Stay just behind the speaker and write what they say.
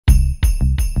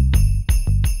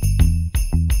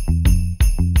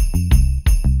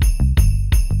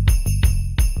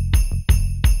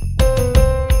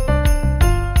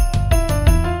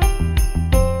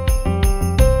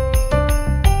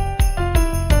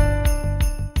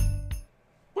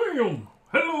Bam!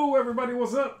 Hello, everybody.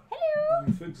 What's up? Hello. Let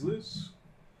me fix this.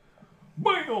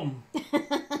 Bam!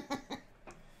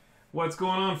 What's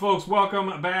going on, folks?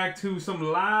 Welcome back to some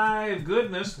live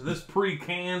goodness. This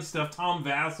pre-canned stuff. Tom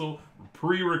Vassell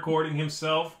pre-recording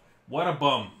himself. What a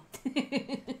bum.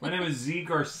 My name is Zee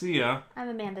Garcia. I'm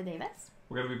Amanda Davis.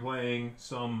 We're going to be playing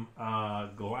some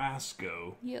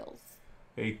Glasgow. Yes.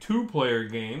 A two-player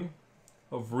game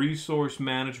of resource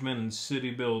management and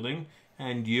city building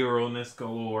and Euroness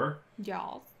galore.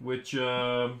 Y'all. Which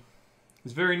is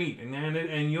very neat.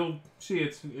 And you'll see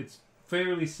it's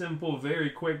fairly simple, very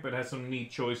quick, but has some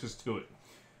neat choices to it.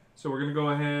 So we're going to go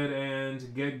ahead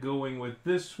and get going with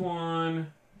this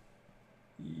one.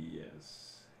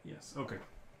 Yes. Yes. Okay.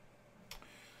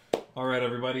 All right,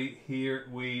 everybody. Here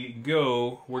we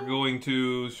go. We're going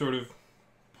to sort of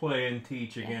play and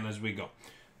teach again as we go.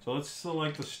 So let's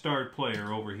select the start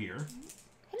player over here.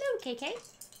 Hello, KK.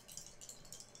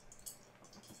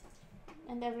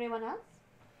 And everyone else?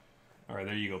 All right,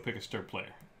 there you go. Pick a start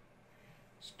player.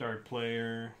 Start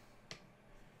player.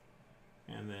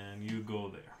 And then you go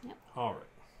there. Yep. All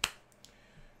right.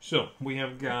 So we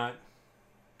have got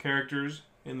characters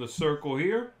in the circle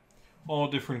here. All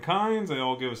different kinds. They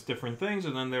all give us different things.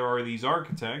 And then there are these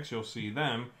architects. You'll see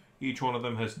them. Each one of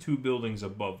them has two buildings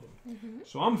above them. Mm-hmm.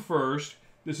 So I'm first.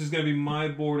 This is going to be my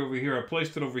board over here. I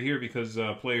placed it over here because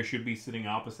players should be sitting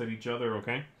opposite each other,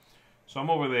 okay? So I'm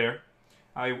over there.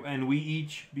 And we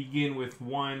each begin with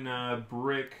one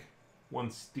brick,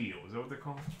 one steel. Is that what they're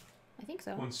called? I think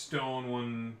so. One stone,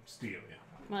 one steel, yeah.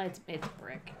 Well, it's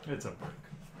brick. It's a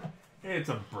brick. It's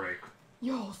a brick.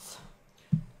 Yes.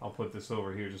 I'll put this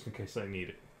over here just in case I need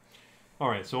it.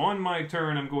 Alright, so on my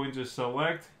turn, I'm going to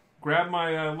select, grab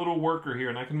my little worker here,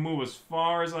 and I can move as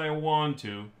far as I want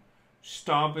to,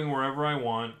 stopping wherever I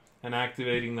want, and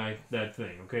activating that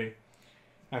thing, okay?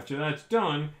 After that's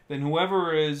done, then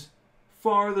whoever is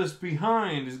farthest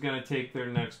behind is going to take their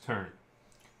next turn.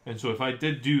 And so if I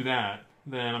did do that,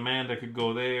 then Amanda could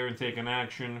go there and take an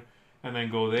action, and then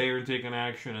go there and take an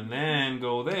action, and then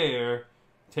go there,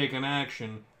 take an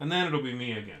action, and then it'll be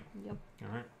me again. Yep.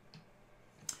 Alright.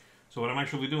 So what I'm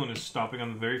actually doing is stopping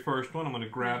on the very first one. I'm going to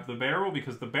grab the barrel,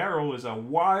 because the barrel is a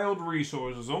wild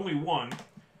resource. There's only one,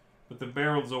 but the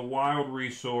barrel is a wild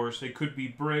resource. It could be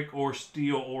brick or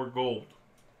steel or gold.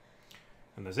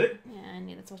 And that's it. Yeah, I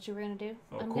knew that's what you were gonna do.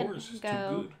 Of I'm course, gonna it's go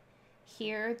too good.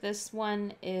 here. This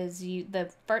one is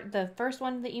the first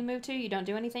one that you move to, you don't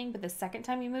do anything, but the second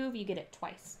time you move, you get it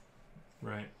twice.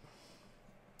 Right.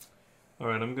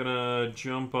 Alright, I'm gonna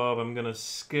jump up. I'm gonna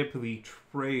skip the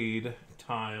trade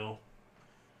tile.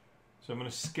 So I'm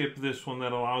gonna skip this one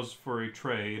that allows for a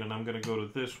trade, and I'm gonna go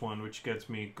to this one, which gets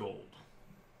me gold.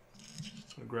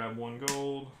 I'll grab one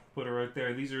gold, put it right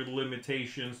there. These are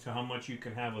limitations to how much you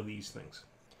can have of these things.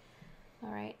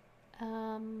 Alright. I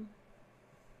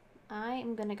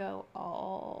am gonna go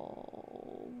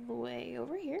all the way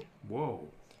over here. Whoa.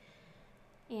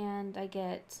 And I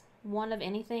get one of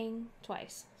anything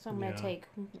twice. So I'm going to take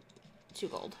 2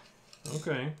 gold.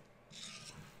 Okay.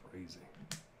 Crazy.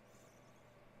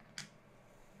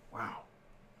 Wow.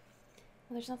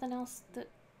 Well, there's nothing else that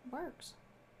works.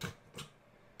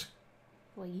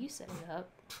 Well, you set it up.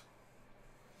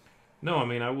 No, I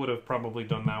mean, I would have probably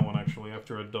done that one, actually,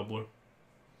 after a doubler.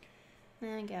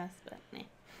 I guess, but nah.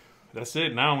 That's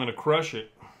it. Now I'm going to crush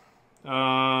it.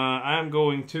 I'm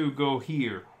going to go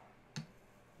here.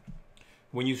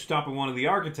 When you stop at one of the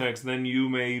architects, then you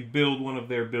may build one of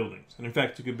their buildings. And in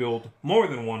fact, you could build more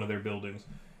than one of their buildings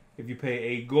if you pay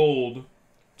a gold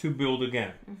to build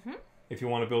again. Mm-hmm. If you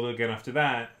want to build it again after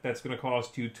that, that's going to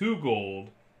cost you 2 gold,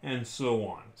 and so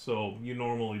on. So you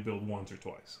normally build once or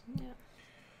twice. Yeah.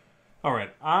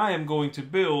 Alright, I am going to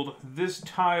build this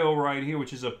tile right here,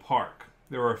 which is a park.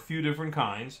 There are a few different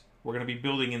kinds. We're going to be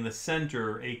building in the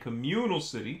center a communal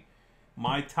city.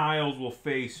 My tiles will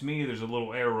face me. There's a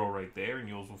little arrow right there, and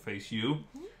yours will face you.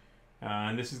 Mm-hmm.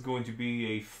 And this is going to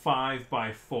be a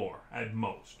 5x4 at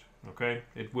most. Okay?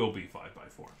 It will be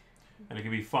 5x4. And it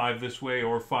can be 5 this way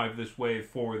or 5 this way,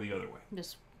 4 the other way.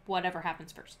 Just whatever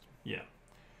happens first. Yeah.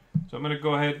 So I'm going to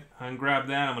go ahead and grab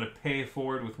that. I'm going to pay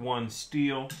for it with 1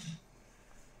 steel.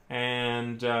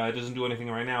 And it doesn't do anything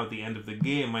right now. At the end of the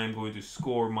game, I am going to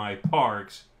score my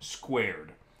parks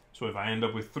squared. So if I end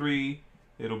up with 3,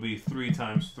 it'll be 3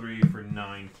 times 3 for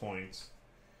 9 points.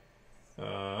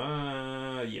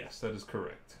 Yes, that is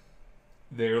correct.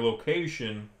 Their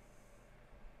location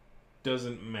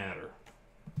doesn't matter.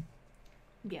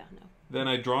 Yeah, no. Then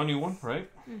I draw a new one, right?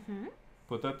 Mm-hmm.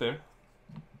 Put that there.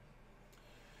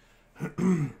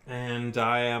 And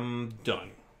I am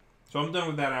done. So I'm done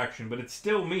with that action, but it's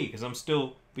still me because I'm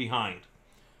still behind.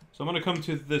 So So I'm going to come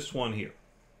to this one here.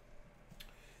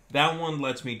 That one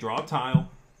lets me draw a tile,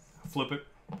 flip it,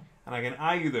 and I can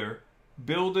either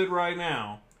build it right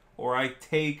now, or I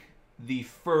take the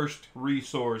first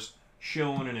resource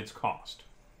shown in its cost.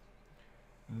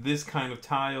 This kind of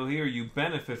tile here, you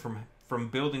benefit from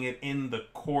building it in the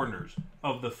corners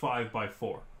of the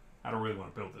 5x4. I don't really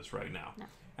want to build this right now. No.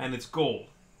 And it's gold.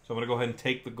 So I'm going to go ahead and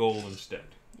take the gold instead.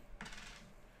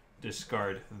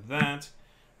 Discard that.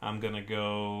 I'm going to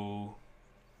go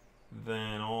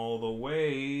then all the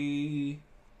way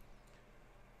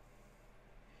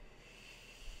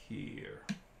here.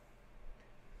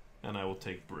 And I will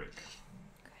take brick.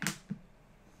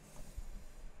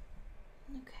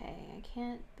 Okay, I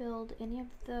can't build any of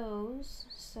those,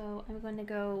 so I'm going to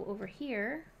go over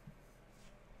here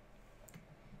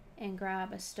and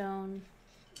grab a stone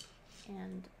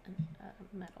and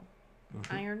a metal.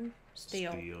 Iron,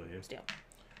 steel. Steel.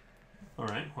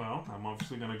 Alright, well, I'm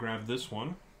obviously going to grab this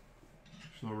one.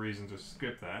 There's no reason to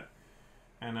skip that.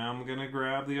 And I'm going to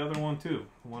grab the other one too,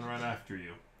 the one right after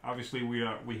you. Obviously, we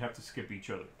have to skip each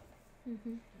other.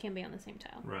 Can't be on the same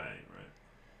tile. Right.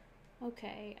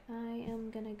 Okay, I am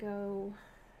gonna go.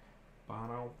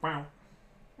 Ba-dow-bow.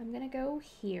 I'm gonna go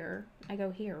here. I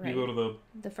go here, right? You go to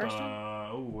the first one.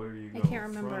 Oh, where do you go? I can't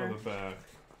remember. Front or the back?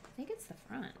 I think it's the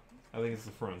front. I think it's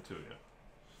the front too. Yeah.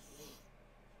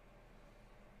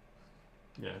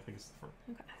 Yeah, I think it's the front.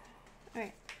 Okay. All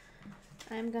right.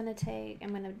 I'm gonna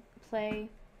play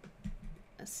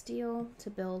a steel to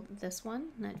build this one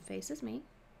that faces me.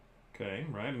 Okay,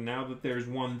 right. And now that there's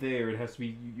one there, it has to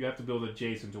be. You have to build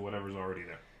adjacent to whatever's already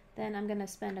there. Then I'm gonna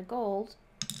spend a gold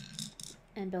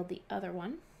and build the other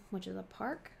one, which is a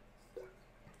park.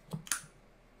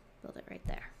 Build it right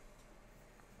there.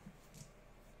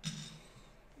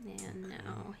 And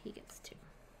now he gets 2.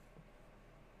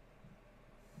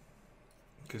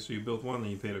 Okay, so you built one, then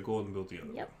you paid a gold and built the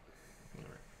other. Yep. All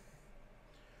right.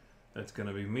 That's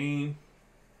gonna be me.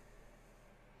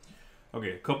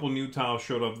 Okay, a couple new tiles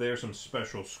showed up there, some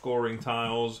special scoring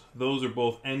tiles. Those are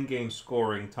both endgame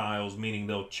scoring tiles, meaning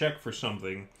they'll check for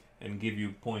something and give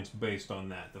you points based on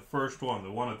that. The first one, the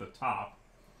one at the top,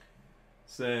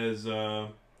 says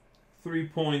 3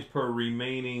 points per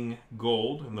remaining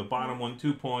gold, and the bottom one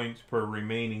 2 points per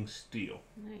remaining steel.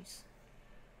 Nice.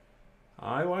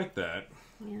 I like that.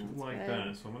 Yeah, I that's like good.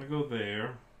 that. So I'm going to go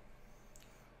there.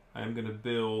 I'm going to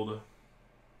build...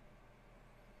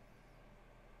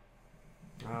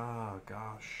 Ah,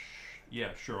 gosh. Yeah,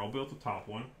 sure. I'll build the top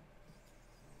one.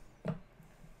 I'm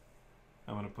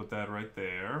going to put that right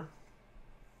there.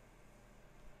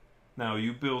 Now,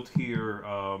 you built here,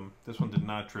 this one did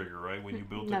not trigger, right, when you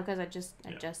built it? No, because I just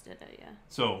adjusted it, yeah.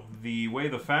 So, the way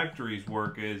the factories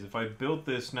work is, if I built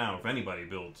this now, if anybody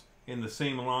builds, in the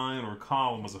same line or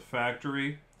column as a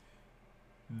factory,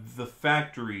 the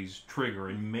factories trigger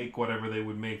and make whatever they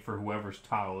would make for whoever's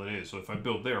tile it is. So if I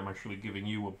build there, I'm actually giving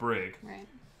you a brick. Right.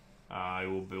 I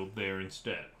will build there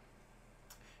instead.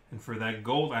 And for that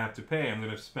gold I have to pay, I'm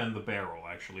going to spend the barrel,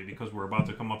 actually, because we're about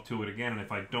to come up to it again, and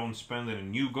if I don't spend it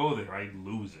and you go there, I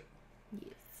lose it.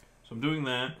 Yes. So I'm doing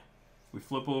that. We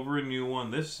flip over a new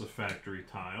one. This is a factory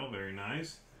tile. Very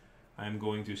nice. I'm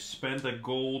going to spend the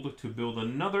gold to build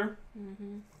another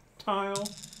tile,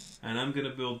 and I'm going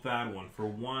to build that one for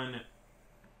 1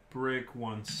 brick,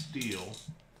 1 steel.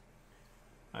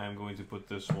 I am going to put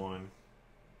this one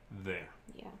there.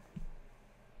 Yeah.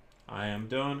 I am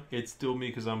done. It's still me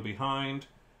because I'm behind.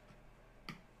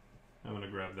 I'm going to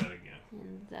grab that again.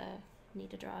 And need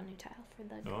to draw a new tile for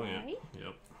the guy. Oh, yeah.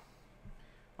 Yep.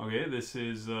 Okay, this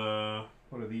is,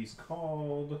 what are these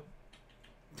called?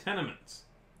 Tenements.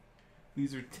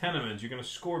 These are tenements. You're going to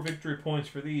score victory points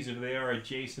for these if they are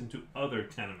adjacent to other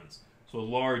tenements. So a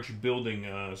large building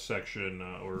section,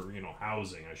 or,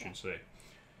 housing, I should say.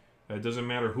 It doesn't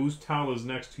matter whose tile is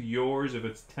next to yours. If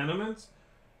it's tenements,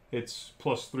 it's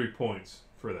plus 3 points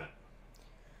for that.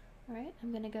 Alright,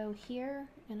 I'm going to go here,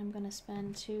 and I'm going to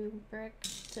spend 2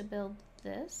 bricks to build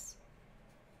this.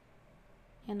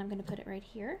 And I'm going to put it right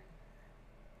here.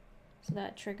 So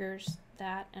that triggers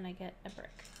that, and I get a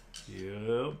brick.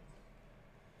 Yep.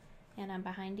 And I'm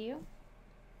behind you.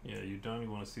 Yeah, you done?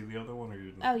 You want to see the other one, or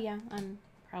you done? Oh yeah, I'm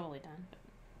probably done.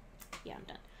 But yeah,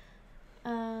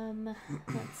 I'm done.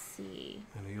 Let's see.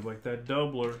 I know you like that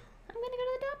doubler. I'm gonna go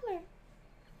to the doubler.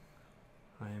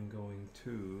 I am going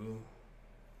to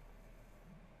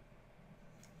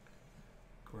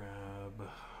grab.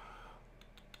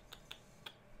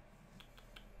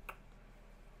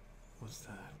 What's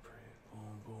that?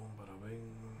 Boom, boom, bada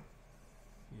bing.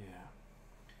 Yeah.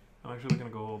 I'm actually going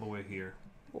to go all the way here.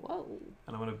 Whoa.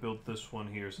 And I'm going to build this one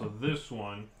here. So this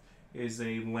one is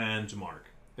a landmark.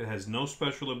 It has no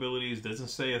special abilities, doesn't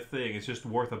say a thing. It's just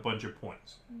worth a bunch of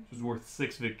points. It's worth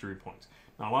 6 victory points.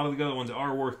 Now, a lot of the other ones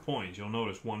are worth points. You'll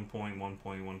notice 1 point, 1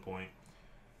 point, 1 point.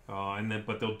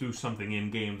 But they'll do something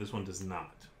in-game. This one does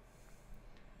not.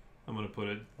 I'm going to put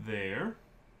it there.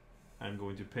 I'm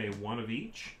going to pay 1 of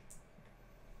each.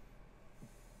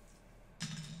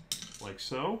 Like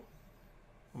so.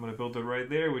 I'm going to build it right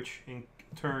there, which in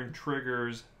turn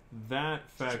triggers that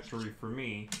factory for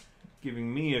me,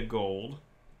 giving me a gold.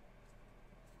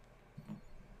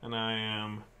 And I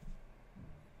am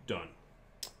done.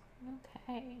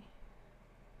 Okay.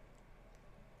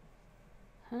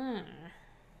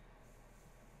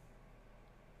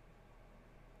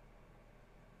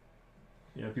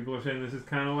 Yeah, people are saying this is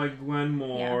kind of like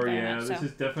Glenmore. Yeah, this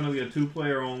is definitely a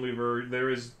 2-player only version.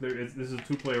 This is a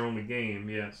 2-player only game.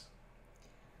 Yes.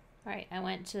 All right, I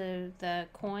went to the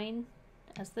coin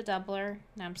as the doubler.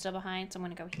 Now I'm still behind, so I'm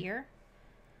going to go here.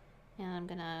 And I'm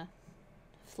going to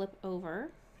flip over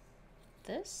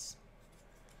this.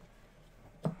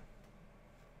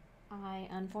 I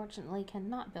unfortunately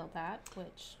cannot build that,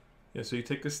 which... Yeah, so you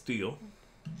take a steal.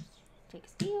 Take a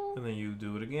steal. And then you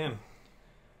do it again.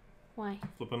 Why?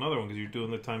 Flip another one, because you're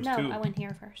doing the times 2. No, I went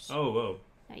here first. Oh.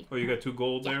 Oh, you got 2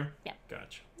 gold there? Yeah.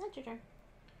 Gotcha. That's your turn.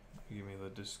 Give me the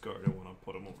discard. I want to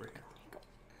put them over here.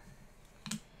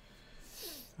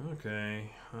 Okay,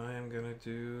 I am going to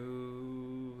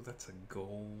do... That's a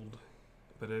gold.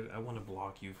 But I want to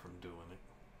block you from doing it.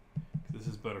 This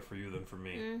is better for you than for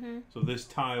me. So this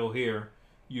tile here,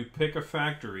 you pick a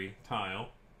factory tile,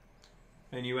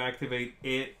 and you activate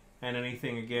it and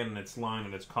anything again in its line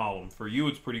and its column. For you,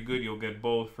 it's pretty good. You'll get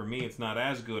both. For me, it's not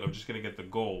as good. I'm just going to get the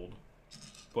gold.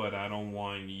 But I don't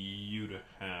want you to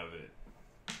have it.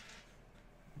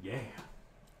 Yeah.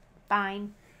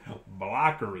 Fine.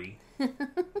 Blockery.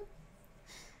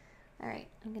 Alright,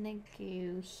 I'm gonna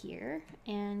go here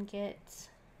and get...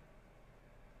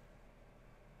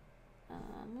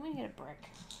 I'm gonna get a brick.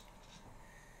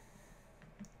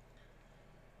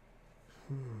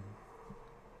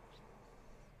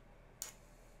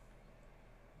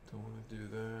 Don't want to do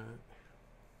that.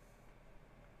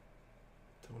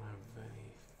 Don't have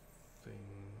anything.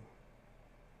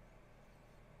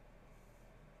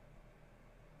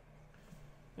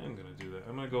 I'm going to do that.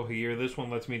 I'm going to go here. This one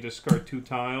lets me discard 2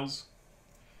 tiles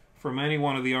from any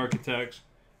one of the architects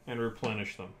and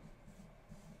replenish them.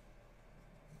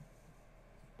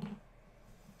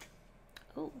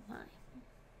 Oh my.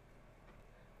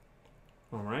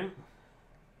 Alright.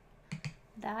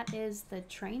 That is the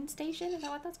train station? Is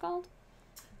that what that's called?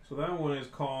 So that one is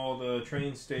called a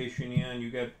train station, yeah, and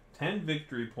you get 10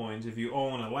 victory points if you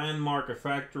own a landmark, a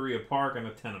factory, a park, and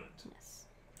a tenement. Yes.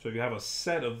 So if you have a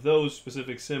set of those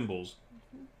specific symbols,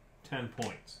 10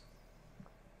 points.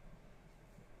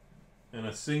 And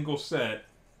a single set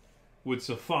would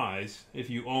suffice if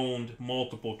you owned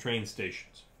multiple train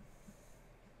stations.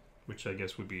 Which I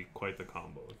guess would be quite the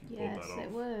combo if you pulled that off. Yes,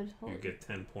 it would. You get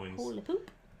 10 points Holy poop.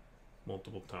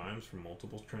 multiple times from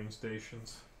multiple train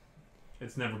stations.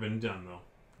 It's never been done, though,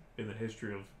 in the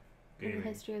history of gaming. In the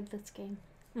history of this game.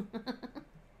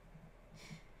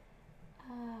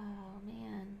 Oh,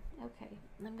 man. Okay,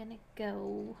 I'm gonna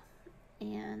go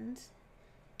and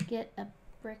get a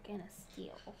brick and a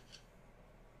steel.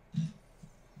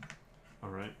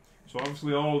 Alright. So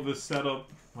obviously all of this setup,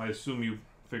 I assume you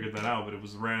figured that out, but it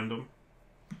was random.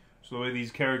 So the way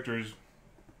these characters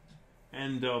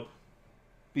end up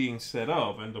being set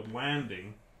up, end up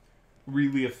landing,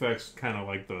 really affects kind of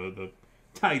like the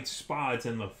tight spots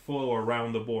and the flow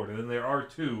around the board. And then there are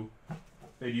 2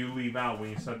 that you leave out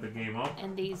when you set the game up.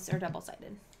 And these are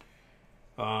double-sided.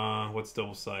 What's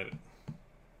double-sided?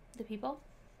 The people?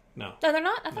 No. No, they're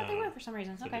not? I thought they were for some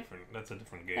reason. Okay. That's a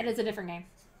different game. That is a different game.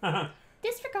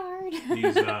 Disregard.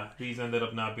 These ended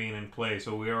up not being in play,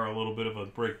 so we are a little bit of a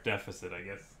brick deficit, I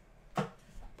guess.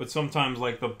 But sometimes,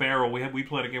 like the barrel, we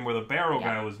played a game where the barrel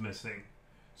guy was missing.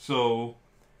 So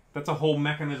that's a whole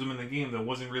mechanism in the game that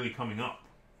wasn't really coming up.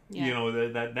 Yeah. You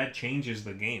know, that changes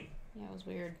the game. Yeah, it was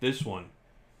weird. This one,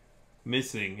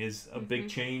 missing, is a big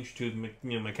change to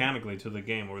mechanically to the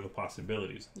game or the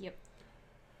possibilities. Yep.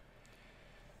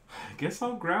 I guess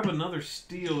I'll grab another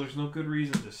steel. There's no good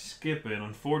reason to skip it.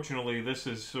 Unfortunately, this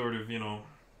is sort of, you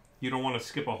don't want to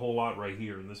skip a whole lot right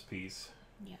here in this piece.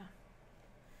 Yeah.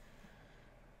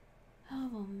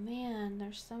 Oh, man.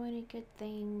 There's so many good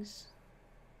things.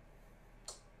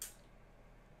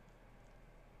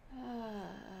 Alright.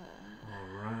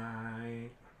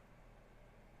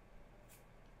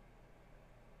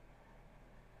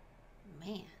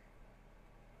 Man.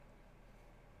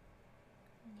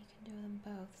 You can do them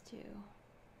both, too.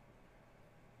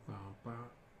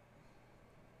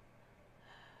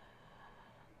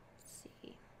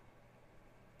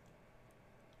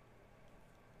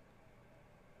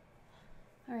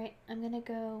 Alright, I'm gonna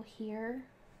go here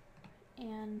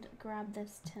and grab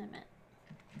this tenement.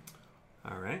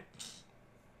 Alright.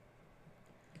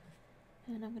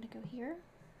 And I'm gonna go here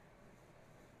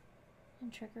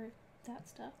and trigger that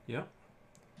stuff. Yep.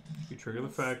 You trigger the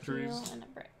factories. Steel and a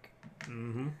brick.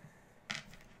 Mm-hmm.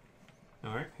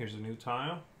 Alright, here's a new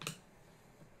tile.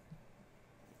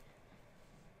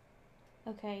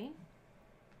 Okay.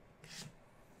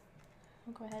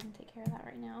 I'll go ahead and take care of that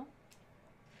right now.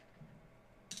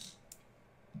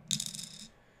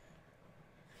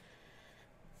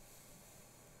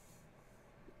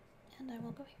 And I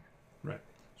will go here. Right.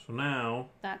 So now,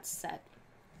 That's set.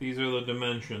 these are the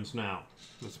dimensions now.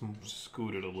 Let's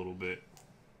scoot it a little bit.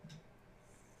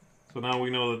 So now we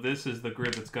know that this is the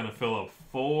grid that's going to fill up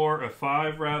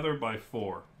 5 rather by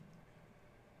 4.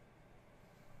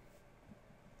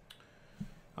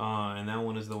 And that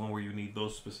one is the one where you need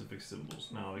those specific symbols.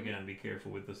 Now again, be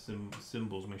careful with the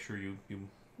symbols. Make sure you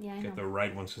get the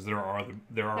right ones, because there are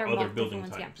other building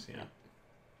types. Yeah.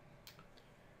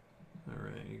 All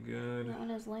right, you good? That one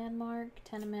is landmark,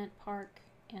 tenement, park,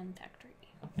 and factory.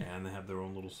 Yeah, and they have their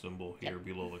own little symbol here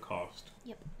below the cost.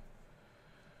 Yep.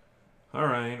 All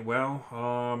right. Well,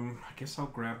 I guess I'll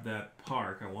grab that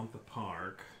park. I want the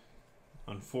park.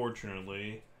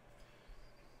 Unfortunately.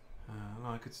 No,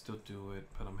 I could still do it,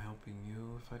 but I'm helping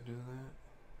you if I do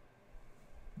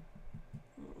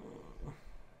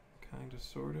that. Kinda,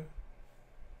 sorta.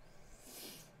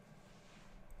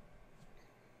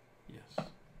 Yes.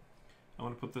 I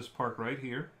want to put this park right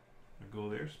here. I go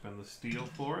there, spend the steel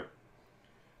for it,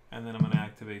 and then I'm going to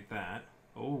activate that.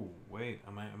 Oh, wait,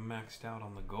 I'm maxed out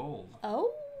on the gold.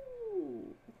 Oh.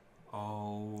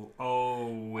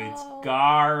 Oh, it's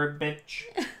garbage.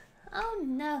 Oh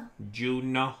no.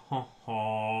 Juno.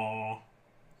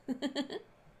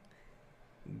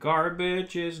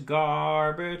 Garbage is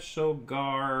garbage, so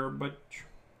garbage.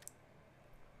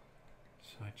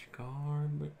 Such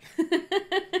garbage.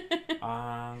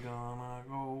 I'm gonna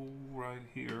go right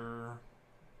here.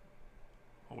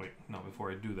 Oh wait, no, before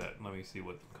I do that, let me see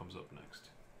what comes up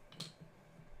next.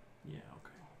 Yeah,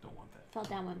 okay, don't want that. Fell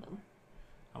down with them.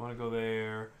 I'm gonna go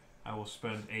there. I will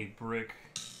spend a brick.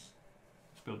 Let's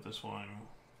build this one.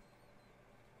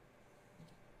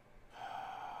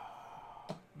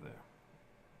 There.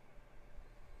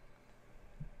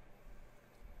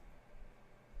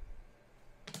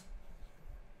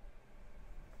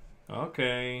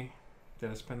 Okay. Did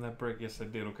I spend that brick? Yes, I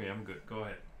did. Okay, I'm good. Go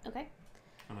ahead. Okay.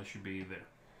 And I should be there.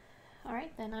 All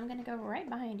right, then I'm gonna go right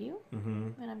behind you,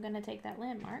 and I'm gonna take that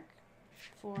landmark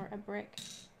for a brick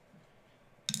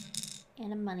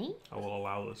and a money. I will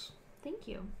allow this. Thank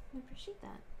you. I appreciate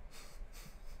that.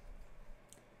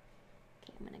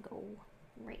 Okay, I'm gonna go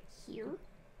right here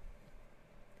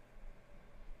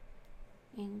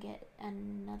and get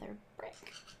another brick.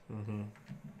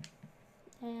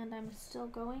 And I'm still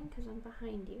going because I'm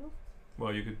behind you.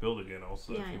 Well, you could build again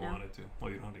also if you I know. wanted to. Well,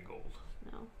 you don't have any gold.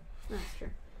 No, that's true.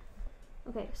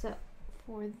 Okay, so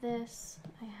for this,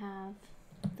 I have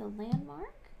the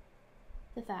landmark,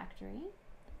 the factory,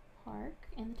 the park,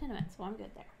 and the tenement. So I'm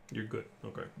good there. You're good.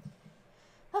 Okay.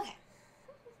 Okay.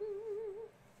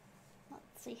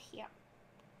 Let's see here.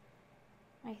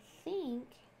 I think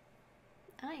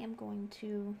I am going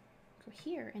to go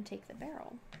here and take the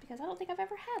barrel, because I don't think I've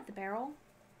ever had the barrel.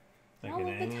 Like All in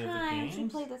of the any times we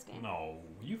games? play this game. No,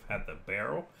 you've had the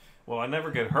barrel. Well, I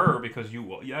never get her because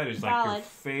you. Yeah, it is like your Valid.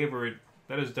 favorite.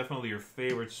 That is definitely your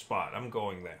favorite spot. I'm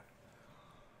going there.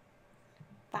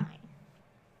 Fine.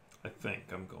 I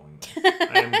think I'm going there.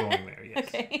 I am going there. Yes.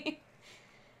 Okay.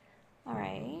 All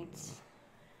right.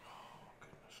 Oh,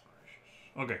 goodness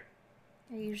gracious. Okay.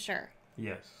 Are you sure?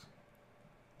 Yes.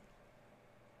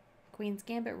 Queen's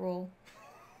Gambit rule.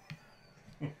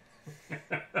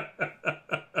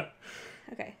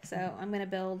 Okay, so I'm gonna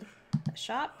build a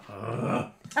shop.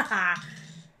 And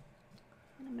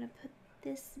I'm gonna put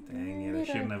this. Dang it! I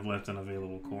shouldn't have left an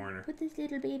available corner. Put this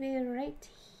little baby right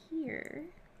here.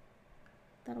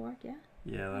 That'll work, yeah.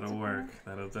 Yeah, That's that'll a work. corner.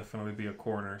 That'll definitely be a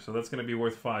corner. So that's going to be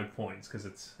worth 5 points because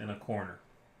it's in a corner.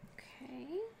 Okay.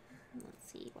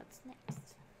 Let's see what's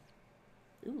next.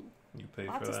 Ooh. You paid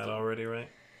Lots for of that steel. already, right?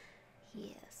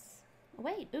 Yes. Oh,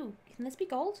 wait. Ooh. Can this be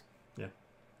gold? Yeah.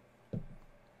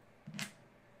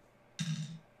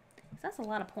 That's a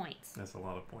lot of points. That's a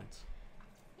lot of points.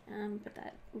 Put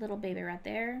that little baby right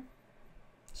there.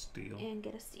 Steel And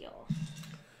get a steel.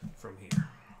 from here.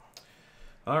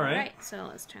 All right. Alright, so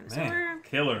let's turn this Man, over.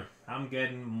 killer. I'm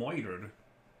getting moitered.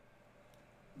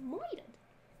 Moited.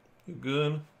 You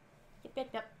good?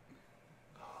 Yep.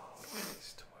 Oh,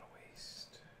 waste. What a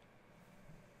waste.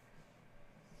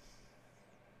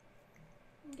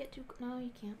 Get too. No,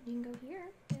 you can't. You can go here.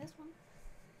 This one.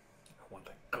 I want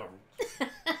that garbage.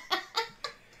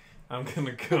 I'm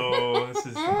gonna go. This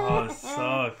is. Oh, this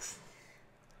sucks.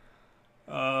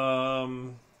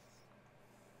 I'm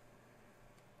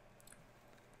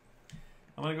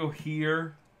gonna go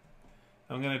here.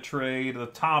 I'm gonna trade the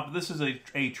top. This is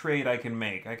a trade I can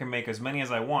make. I can make as many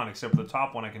as I want, except for the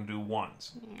top one I can do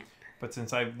once. Yeah. But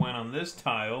since I went on this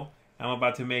tile, I'm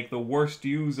about to make the worst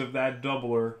use of that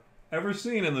doubler ever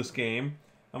seen in this game.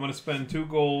 I'm gonna spend 2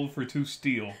 gold for 2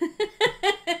 steel.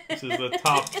 This is the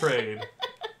top trade.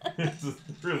 This is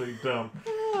really dumb.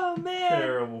 Oh man.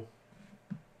 Terrible.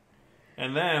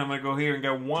 And then I'm gonna go here and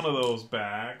get one of those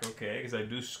back, okay? Because I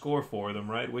do score for them,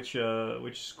 right? Which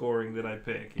scoring did I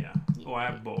pick? Yeah. Oh, I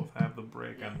have both. I have the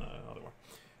break and the other one.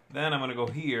 Then I'm gonna go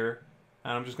here,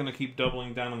 and I'm just gonna keep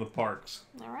doubling down on the parks.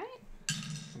 All right.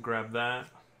 Grab that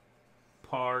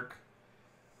park.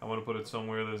 I want to put it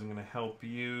somewhere that isn't gonna help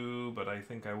you, but I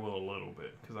think I will a little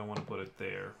bit because I want to put it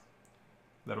there.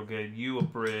 That'll get you a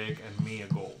brick and me a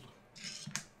gold.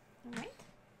 All right.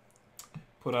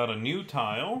 Put out a new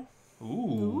tile.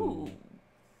 Ooh.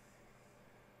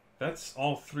 That's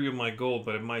all 3 of my gold,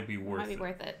 but it might be worth it. Might be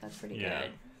worth it. That's pretty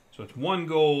good. So it's 1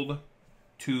 gold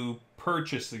to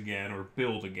purchase again or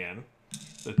build again.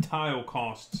 The tile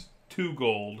costs 2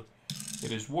 gold.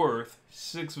 It is worth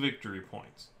 6 victory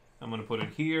points. I'm going to put it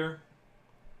here.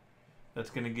 That's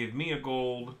going to give me a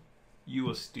gold, you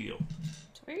a steel.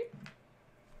 Sweet.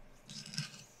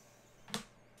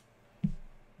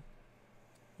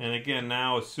 And again,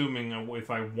 now assuming if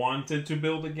I wanted to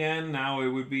build again, now it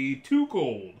would be 2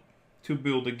 gold to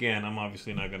build again. I'm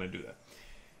obviously not going to do that.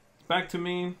 Back to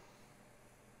me.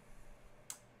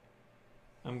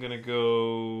 I'm going to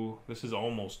go... This is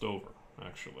almost over,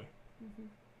 actually. Mm-hmm.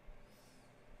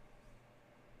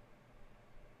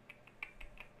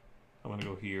 I'm going to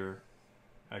go here,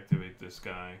 activate this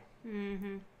guy,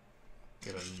 Mm-hmm.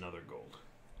 get another gold.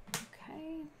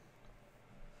 Okay.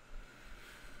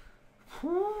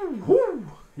 Whew.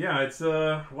 Yeah, it's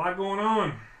a lot going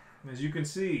on, as you can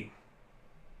see.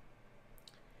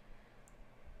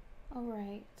 All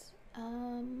right.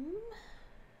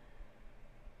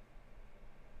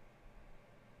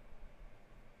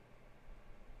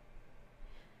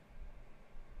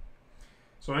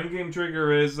 So endgame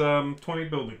trigger is 20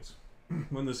 buildings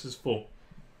when this is full.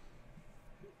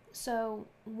 So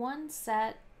 1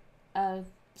 set of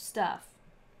stuff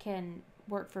can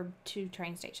work for 2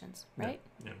 train stations, right?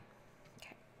 Yeah.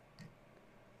 Okay.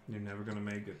 You're never going to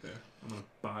make it there. I'm going to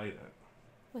buy that.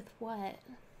 With what?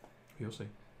 You'll see.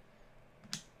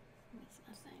 It's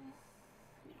nothing.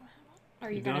 We don't have it. Are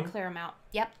you You going to done? clear them out?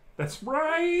 Yep. That's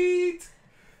right!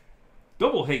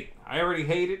 Double hate. I already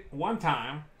hated 1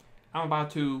 time. I'm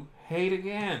about to hate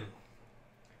again.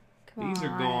 Come These on.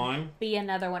 are gone. Be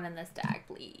another one in this deck,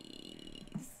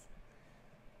 please.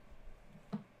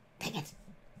 Dang it.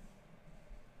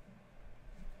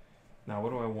 Now, what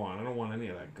do I want? I don't want any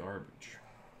of that garbage.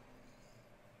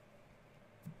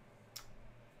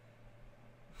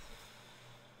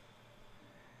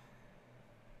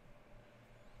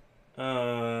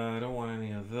 I don't want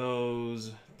any of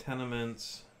those.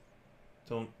 Tenements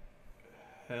don't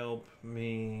help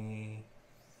me.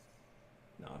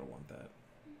 No, I don't want that.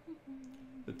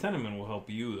 The tenement will help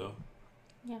you, though.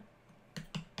 Yeah.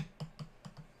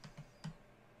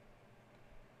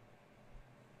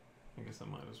 I guess I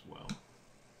might as well.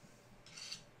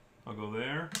 I'll go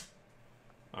there.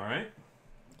 Alright.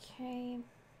 Okay.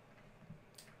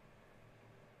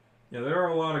 Yeah, there are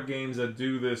a lot of games that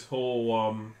do this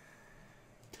whole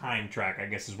time track, I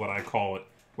guess is what I call it,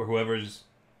 where whoever's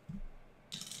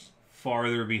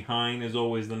farther behind is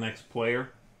always the next player.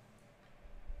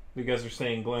 You guys are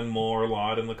saying Glenn Moore a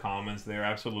lot in the comments there.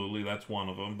 Absolutely, that's one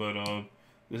of them. But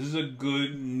this is a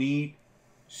good, neat,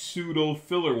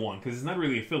 pseudo-filler one. Because it's not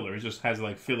really a filler. It just has,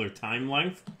 like, filler time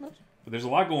length. But there's a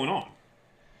lot going on.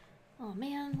 Oh,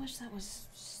 man. Wish that was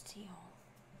steel.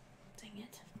 Dang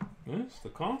it. Yes, the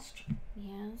cost.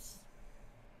 Yes.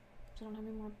 I don't have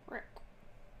any more brick.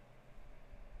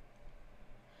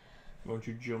 Why don't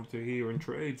you jump to here and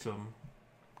trade some?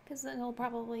 Because then he'll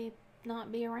probably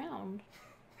not be around.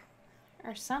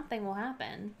 Or something will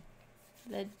happen.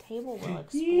 The table will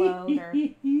explode or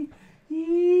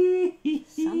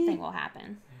something will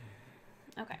happen.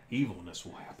 Okay. Evilness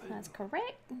will happen. That's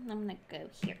correct. I'm going to go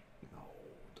here. No,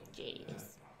 don't do Jeez. that.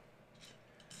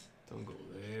 Don't go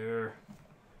there.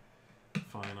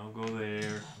 Fine, I'll go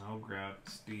there. I'll grab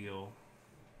steel.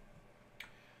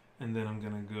 And then I'm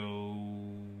going to go...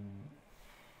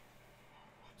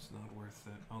 It's not worth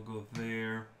it. I'll go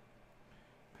there.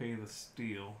 Pay the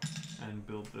steel and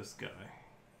build this guy.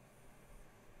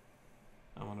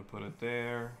 I'm going to put it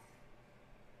there,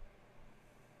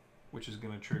 which is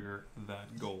going to trigger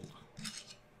that gold.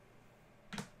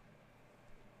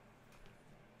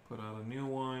 Put out a new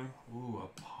one. Ooh, a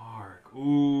park.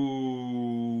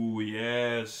 Ooh,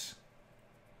 yes.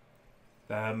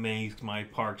 That makes my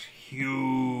parks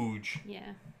huge.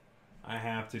 Yeah. I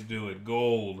have to do it.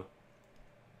 Gold.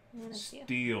 Yeah,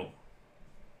 Steel.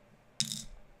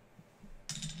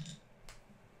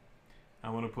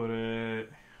 I'm going to put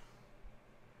it...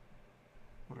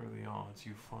 What are the odds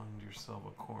you find yourself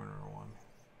a corner one?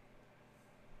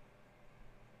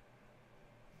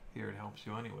 Here, it helps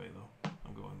you anyway, though.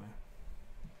 I'm going there.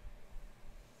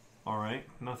 Alright,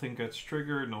 nothing gets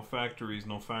triggered. No factories,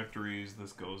 no factories.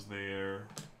 This goes there.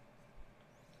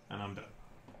 And I'm done.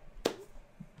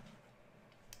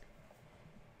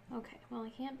 Okay, well, I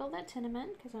can't build that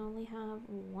tenement because I only have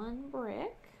one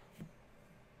brick.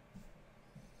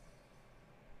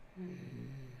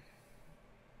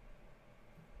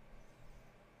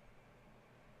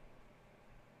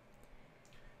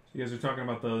 You guys are talking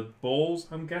about the bowls,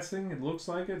 I'm guessing. It looks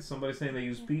like it. Somebody saying they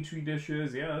use petri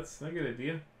dishes. Yeah, that's a good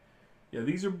idea. Yeah,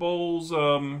 these are bowls.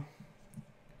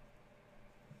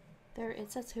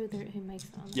 It says who makes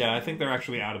them. Yeah, I think they're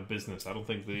actually out of business. I don't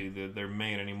think they're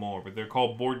made anymore. But they're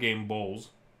called board game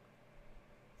bowls.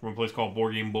 From a place called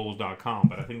boardgamebowls.com.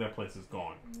 But I think that place is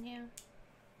gone. Yeah.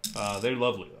 They're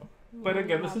lovely though. But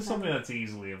again, this is something that's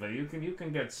easily available. You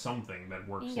can get something that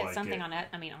works like it. You can get something on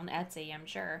on Etsy, I'm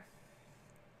sure.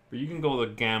 But you can go the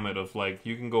gamut of like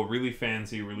you can go really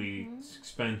fancy, really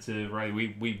expensive, right?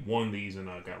 We won these in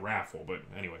a raffle, but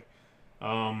anyway.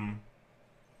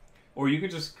 Or you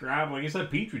could just grab, like you said,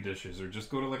 petri dishes, or just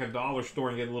go to like a dollar store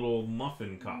and get little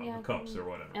muffin cups or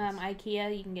whatever.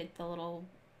 IKEA, you can get the little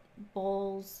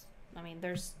bowls. I mean,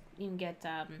 you can get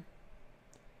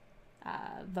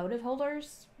votive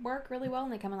holders work really well,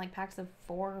 and they come in like packs of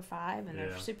 4 or 5, and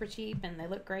they're super cheap, and they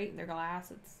look great. They're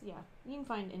glass. You can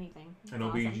find anything. I know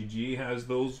BGG has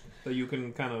those that you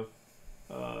can kind of,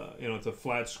 it's a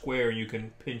flat square, and you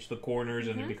can pinch the corners,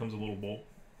 and it becomes a little bowl.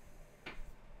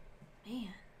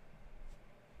 Man,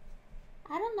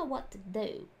 I don't know what to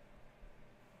do.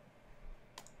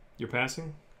 You're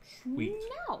passing? Sweet.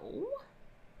 No.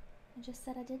 I just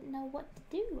said I didn't know what to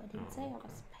do. I didn't say I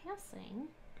was passing.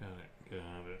 Got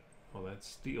it. Well, that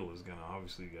steel is gonna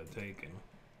obviously get taken.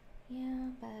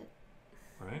 Yeah, but...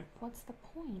 Right? What's the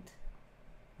point?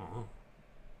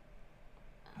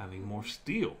 Having more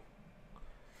steel.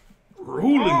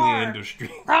 Ruling the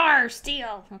industry. Roar,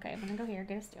 steel! Okay, I'm gonna go here,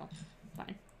 get a steel.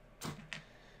 Fine.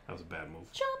 That was a bad move.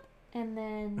 Jump! And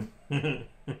then...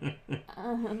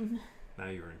 Now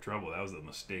you're in trouble. That was a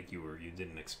mistake you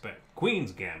didn't expect.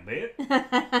 Queen's Gambit.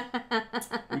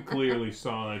 We clearly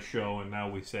saw that show, and now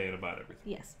we say it about everything.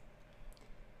 Yes.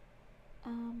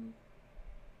 Man,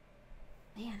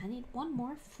 I need one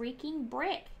more freaking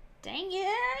brick. Dang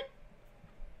it!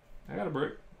 I got a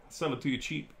brick. I'll sell it to you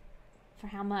cheap. For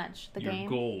how much? Your game?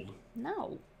 Gold.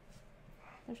 No.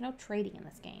 There's no trading in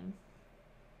this game.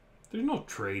 There's no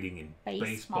trading in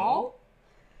baseball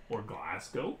or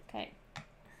Glasgow. Okay.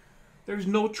 There's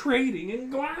no trading in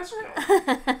Glasgow.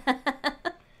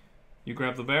 You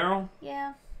grab the barrel?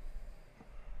 Yeah.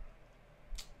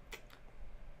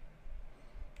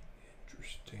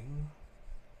 Interesting.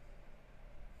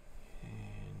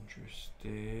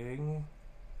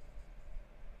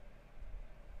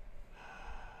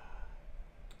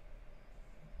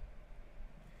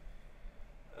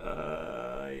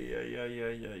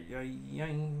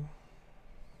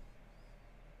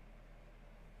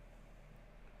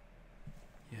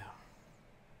 Yeah.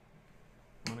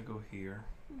 I'm gonna go here,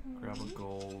 grab a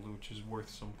gold, which is worth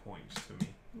some points to me.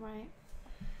 Right.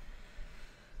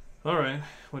 Alright,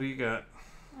 what do you got?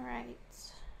 Alright.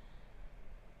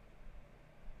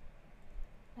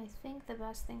 I think the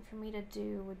best thing for me to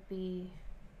do would be...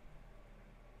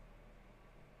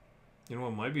 You know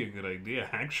what might be a good idea,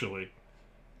 actually?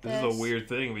 This is a weird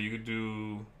thing, but you could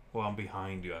do... Well, I'm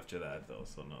behind you after that, though,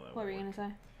 so no, that What were you going to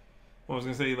say? Well, I was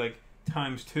going to say, like,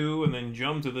 ×2 and then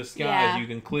jump to the skies. Yeah. You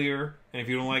can clear, and if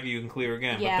you don't like it, you can clear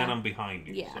again, but then I'm behind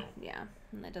you. Yeah, so. yeah,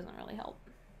 and that doesn't really help.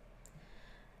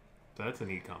 That's a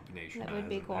neat combination. That would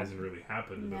be cool. Hasn't really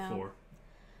happened before.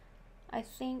 I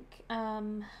think,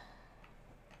 I'm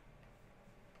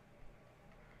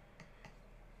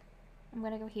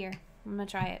going to go here. I'm going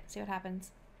to try it, see what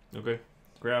happens. Okay,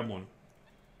 grab one.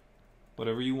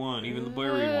 Whatever you want, even the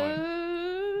buried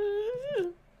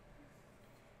one.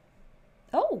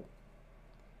 Oh!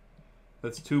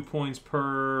 That's 2 points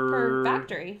per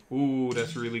factory. Ooh,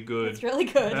 that's really good. That's really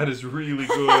good. That is really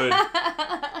good.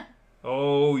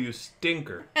 Oh, you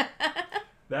stinker.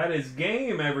 That is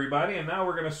game, everybody, and now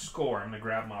we're going to score. I'm going to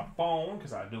grab my phone,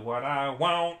 because I do what I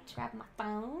want. Grab my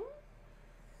phone.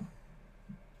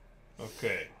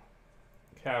 Okay.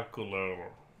 Calculator.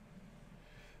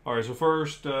 Alright, so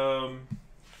first, I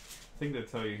think they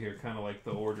tell you here kind of like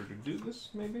the order to do this,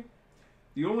 maybe?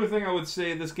 The only thing I would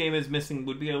say this game is missing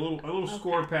would be a little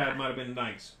score pad might have been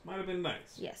nice. Might have been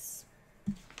nice. Yes.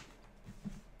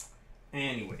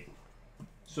 Anyway,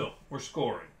 so we're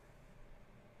scoring.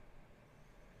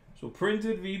 So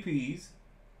printed VPs.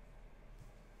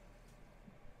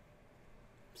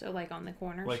 So like on the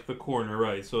corners? Like the corner,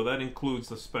 right. So that includes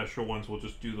the special ones. We'll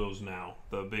just do those now.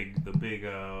 The big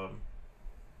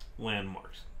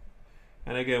landmarks.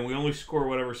 And again, we only score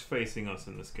whatever's facing us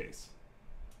in this case.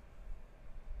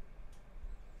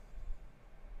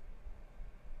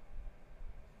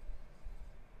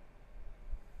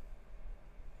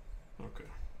 Okay.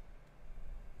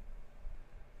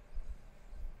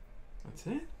 That's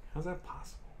it? How's that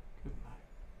possible? Good night.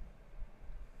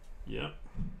 Yep.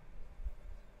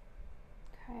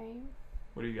 Okay.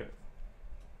 What do you got?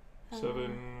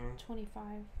 7... 25.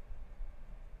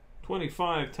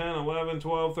 25, 10, 11,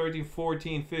 12, 13,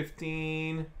 14,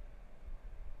 15.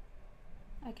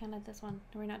 I counted this one.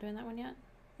 Are we not doing that one yet?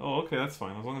 Oh, okay, that's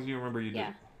fine. As long as you remember you did.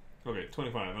 Yeah. Okay,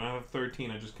 25. And I have 13.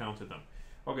 I just counted them.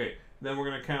 Okay, then we're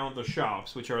going to count the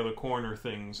shops, which are the corner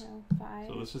things. So 5.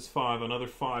 So this is 5. Another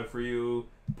 5 for you.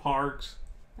 Parks.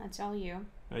 That's all you.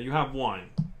 You have 1.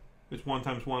 It's 1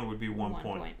 times 1 would be 1 1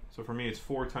 point. So for me, it's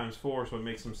 4 times 4, so it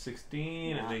makes them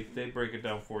 16. Yeah. And they break it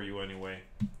down for you anyway.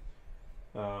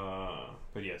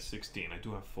 But yeah, 16. I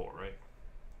do have 4, right?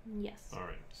 Yes. All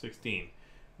right, 16.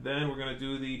 Then we're going to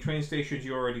do the train stations.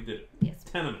 You already did it. Yes.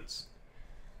 Tenements.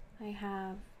 I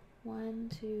have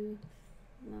 1, 2...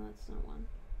 No, that's not 1.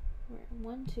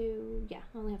 1, 2... Yeah,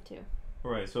 I only have 2.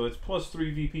 All right, so it's plus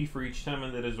 3 VP for each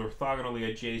tenement that is orthogonally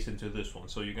adjacent to this one.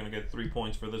 So you're going to get 3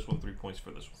 points for this one, 3 points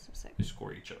for this one. So 6. You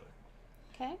score each other.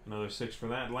 Okay. Another 6 for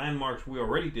that. Landmarks we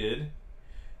already did.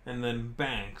 And then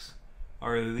banks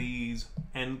are these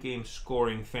endgame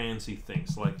scoring fancy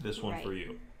things like this one for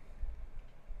you.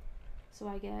 So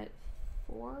I get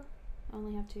 4? I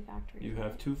only have 2 factories. You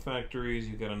have 2 factories.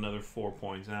 You get another 4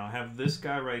 points. Now I have this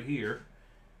guy right here.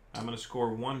 I'm going to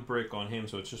score 1 brick on him,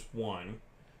 so it's just 1.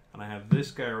 And I have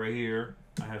this guy right here.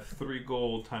 I have 3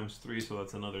 gold times 3, so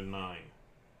that's another 9.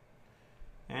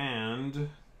 And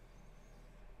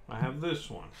I have this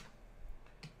one,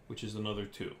 which is another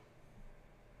 2.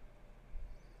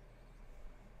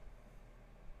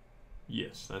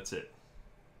 Yes, that's it.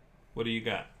 What do you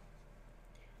got?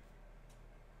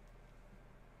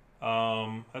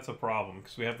 That's a problem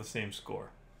because we have the same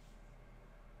score.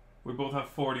 We both have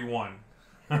 41.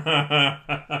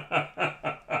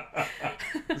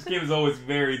 This game is always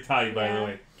very tight, by the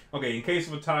way. Okay, in case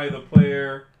of a tie, the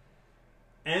player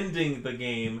ending the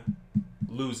game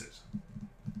loses.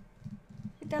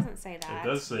 It doesn't say that. It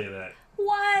does say that.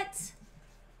 What?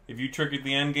 If you triggered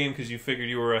the end game because you figured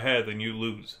you were ahead, then you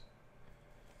lose.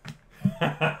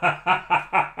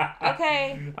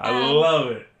 Okay. I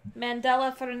love it.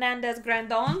 Mandela Fernandez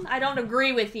Grandon, I don't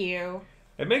agree with you.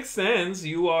 It makes sense.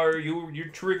 You're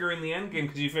triggering the end game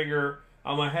because you figure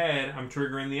I'm ahead. I'm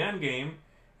triggering the end game.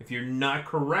 If you're not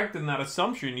correct in that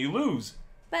assumption, you lose.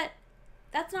 But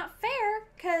that's not fair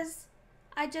because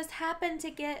I just happened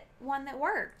to get one that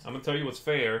worked. I'm gonna tell you what's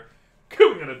fair.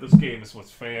 Coming at this game is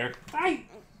what's fair.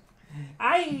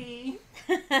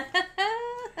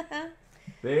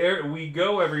 There we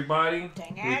go, everybody.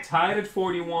 Dang it. We tied at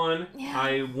 41. Yeah.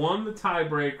 I won the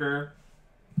tiebreaker.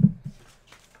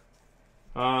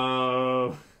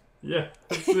 Yeah,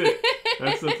 that's it.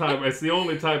 That's the tie. It's the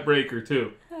only tiebreaker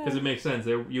too, because it makes sense.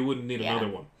 You wouldn't need another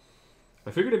one.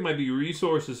 I figured it might be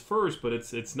resources first, but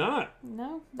it's not.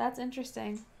 No, that's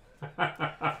interesting.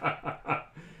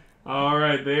 All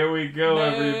right, there we go, Boo.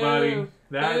 everybody.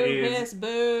 That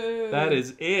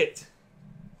is it.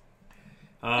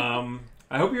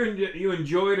 I hope you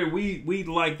enjoyed it. We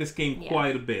like this game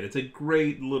quite a bit. It's a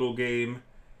great little game.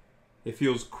 It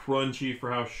feels crunchy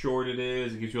for how short it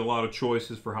is. It gives you a lot of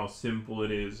choices for how simple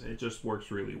it is. It just works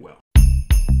really well.